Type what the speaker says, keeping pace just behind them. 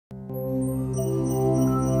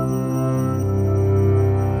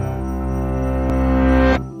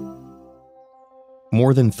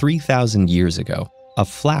More than 3,000 years ago, a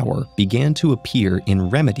flower began to appear in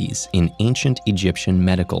remedies in ancient Egyptian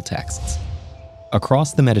medical texts.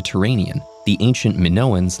 Across the Mediterranean, the ancient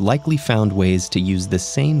Minoans likely found ways to use the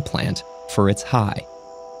same plant for its high.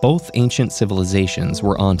 Both ancient civilizations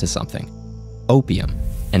were onto something. Opium,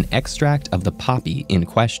 an extract of the poppy in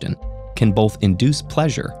question, can both induce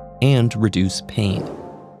pleasure and reduce pain.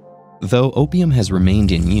 Though opium has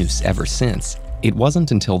remained in use ever since, it wasn't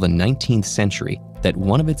until the 19th century that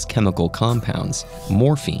one of its chemical compounds,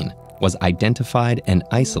 morphine, was identified and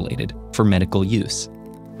isolated for medical use.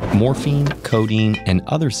 Morphine, codeine, and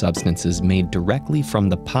other substances made directly from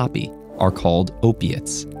the poppy are called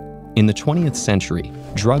opiates. In the 20th century,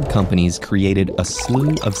 drug companies created a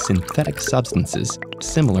slew of synthetic substances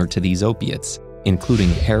similar to these opiates, including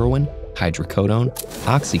heroin, hydrocodone,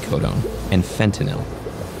 oxycodone, and fentanyl.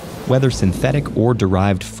 Whether synthetic or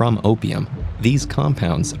derived from opium, these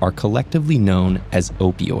compounds are collectively known as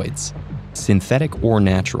opioids. Synthetic or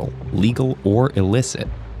natural, legal or illicit,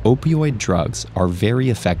 opioid drugs are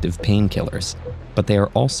very effective painkillers, but they are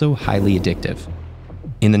also highly addictive.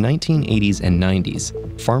 In the 1980s and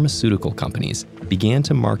 90s, pharmaceutical companies began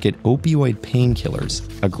to market opioid painkillers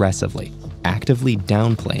aggressively, actively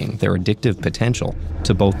downplaying their addictive potential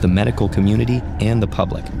to both the medical community and the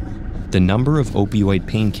public. The number of opioid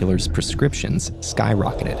painkillers prescriptions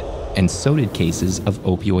skyrocketed, and so did cases of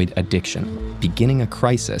opioid addiction, beginning a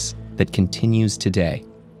crisis that continues today.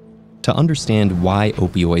 To understand why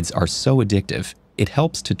opioids are so addictive, it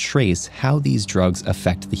helps to trace how these drugs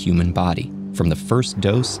affect the human body, from the first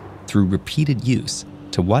dose through repeated use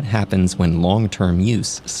to what happens when long-term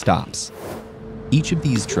use stops. Each of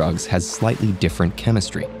these drugs has slightly different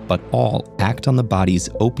chemistry, but all act on the body's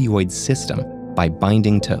opioid system by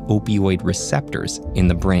binding to opioid receptors in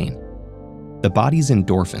the brain. The body's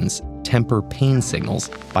endorphins temper pain signals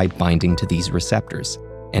by binding to these receptors,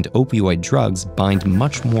 and opioid drugs bind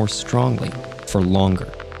much more strongly for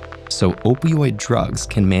longer. So opioid drugs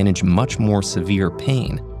can manage much more severe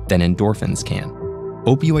pain than endorphins can.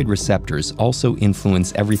 Opioid receptors also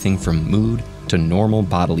influence everything from mood to normal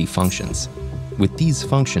bodily functions. With these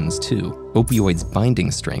functions too, opioids' binding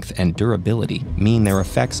strength and durability mean their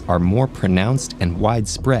effects are more pronounced and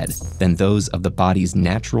widespread than those of the body's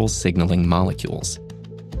natural signaling molecules.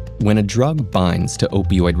 When a drug binds to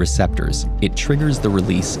opioid receptors, it triggers the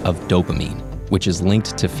release of dopamine, which is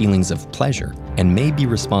linked to feelings of pleasure and may be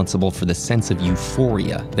responsible for the sense of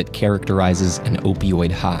euphoria that characterizes an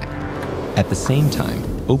opioid high. At the same time,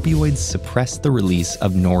 opioids suppress the release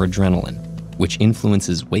of noradrenaline, which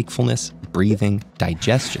influences wakefulness, breathing,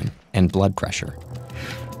 digestion, and blood pressure.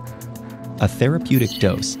 A therapeutic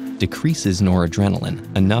dose decreases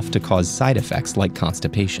noradrenaline enough to cause side effects like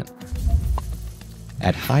constipation.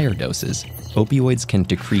 At higher doses, opioids can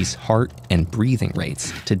decrease heart and breathing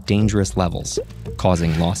rates to dangerous levels,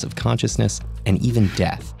 causing loss of consciousness and even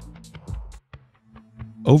death.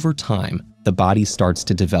 Over time, the body starts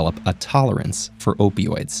to develop a tolerance for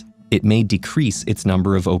opioids. It may decrease its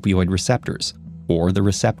number of opioid receptors, or the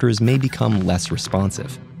receptors may become less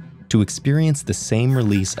responsive. To experience the same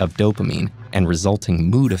release of dopamine and resulting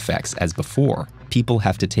mood effects as before, people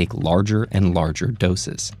have to take larger and larger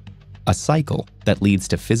doses. A cycle that leads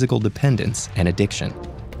to physical dependence and addiction.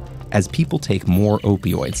 As people take more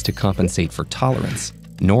opioids to compensate for tolerance,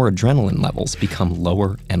 noradrenaline levels become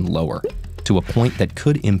lower and lower, to a point that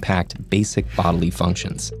could impact basic bodily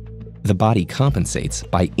functions. The body compensates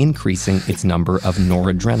by increasing its number of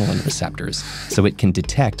noradrenaline receptors so it can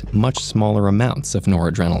detect much smaller amounts of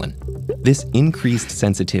noradrenaline. This increased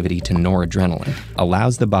sensitivity to noradrenaline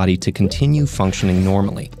allows the body to continue functioning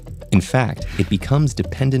normally. In fact, it becomes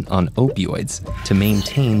dependent on opioids to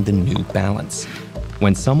maintain the new balance.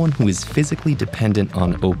 When someone who is physically dependent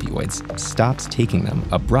on opioids stops taking them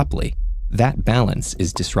abruptly, that balance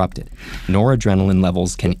is disrupted. Noradrenaline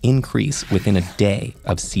levels can increase within a day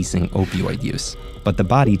of ceasing opioid use, but the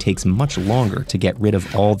body takes much longer to get rid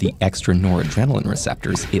of all the extra noradrenaline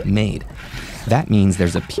receptors it made. That means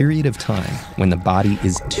there's a period of time when the body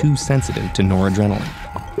is too sensitive to noradrenaline.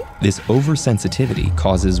 This oversensitivity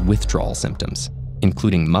causes withdrawal symptoms,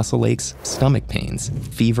 including muscle aches, stomach pains,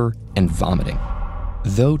 fever, and vomiting.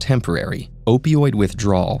 Though temporary, opioid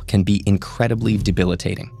withdrawal can be incredibly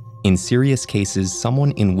debilitating. In serious cases,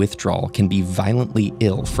 someone in withdrawal can be violently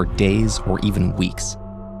ill for days or even weeks.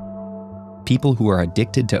 People who are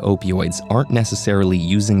addicted to opioids aren't necessarily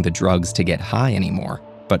using the drugs to get high anymore,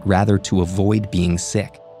 but rather to avoid being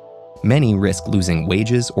sick. Many risk losing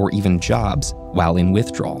wages or even jobs while in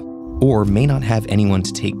withdrawal, or may not have anyone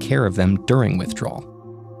to take care of them during withdrawal.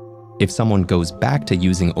 If someone goes back to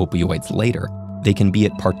using opioids later, they can be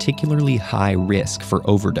at particularly high risk for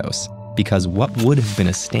overdose because what would have been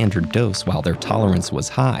a standard dose while their tolerance was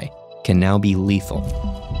high can now be lethal.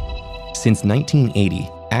 Since 1980,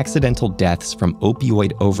 accidental deaths from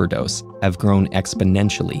opioid overdose have grown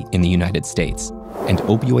exponentially in the United States, and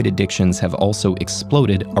opioid addictions have also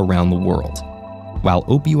exploded around the world. While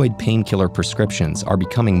opioid painkiller prescriptions are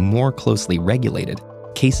becoming more closely regulated,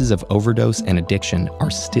 cases of overdose and addiction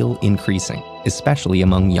are still increasing, especially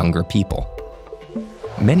among younger people.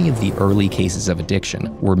 Many of the early cases of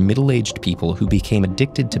addiction were middle-aged people who became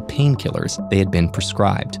addicted to painkillers they had been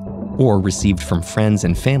prescribed, or received from friends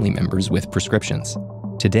and family members with prescriptions.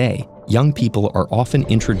 Today, young people are often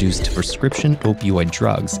introduced to prescription opioid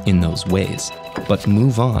drugs in those ways, but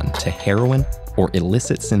move on to heroin or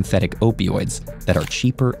illicit synthetic opioids that are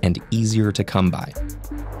cheaper and easier to come by.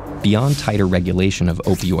 Beyond tighter regulation of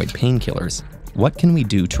opioid painkillers, what can we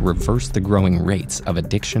do to reverse the growing rates of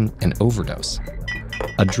addiction and overdose?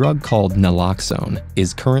 A drug called naloxone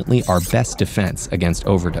is currently our best defense against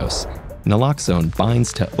overdose. Naloxone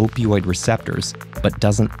binds to opioid receptors but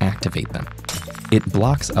doesn't activate them. It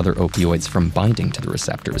blocks other opioids from binding to the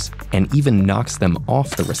receptors and even knocks them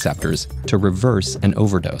off the receptors to reverse an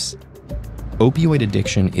overdose. Opioid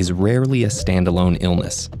addiction is rarely a standalone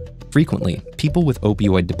illness. Frequently, people with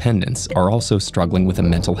opioid dependence are also struggling with a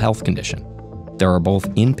mental health condition. There are both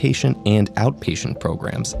inpatient and outpatient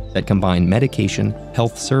programs that combine medication,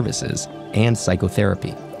 health services, and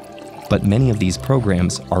psychotherapy. But many of these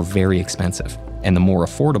programs are very expensive, and the more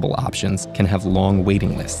affordable options can have long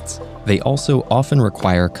waiting lists. They also often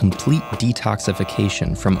require complete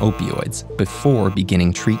detoxification from opioids before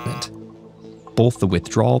beginning treatment. Both the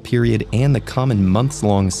withdrawal period and the common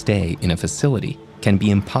months-long stay in a facility can be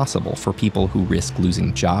impossible for people who risk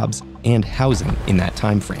losing jobs and housing in that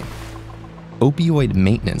time frame. Opioid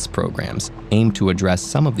maintenance programs aim to address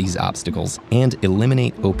some of these obstacles and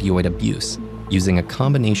eliminate opioid abuse using a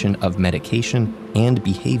combination of medication and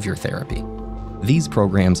behavior therapy. These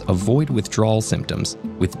programs avoid withdrawal symptoms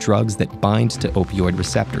with drugs that bind to opioid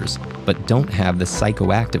receptors but don't have the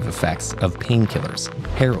psychoactive effects of painkillers,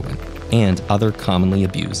 heroin, and other commonly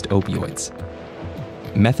abused opioids.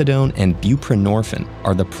 Methadone and buprenorphine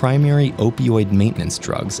are the primary opioid maintenance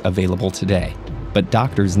drugs available today, but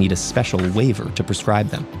doctors need a special waiver to prescribe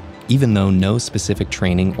them, even though no specific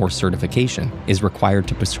training or certification is required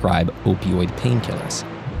to prescribe opioid painkillers.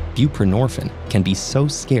 Buprenorphine can be so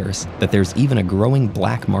scarce that there's even a growing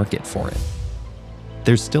black market for it.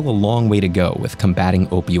 There's still a long way to go with combating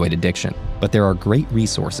opioid addiction, but there are great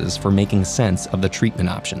resources for making sense of the treatment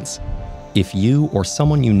options. If you or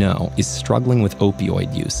someone you know is struggling with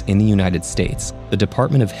opioid use in the United States, the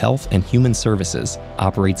Department of Health and Human Services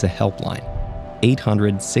operates a helpline,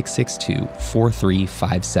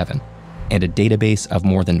 800-662-4357, and a database of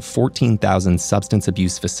more than 14,000 substance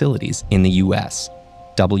abuse facilities in the U.S.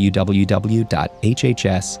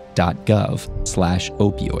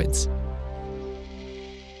 www.hhs.gov/opioids.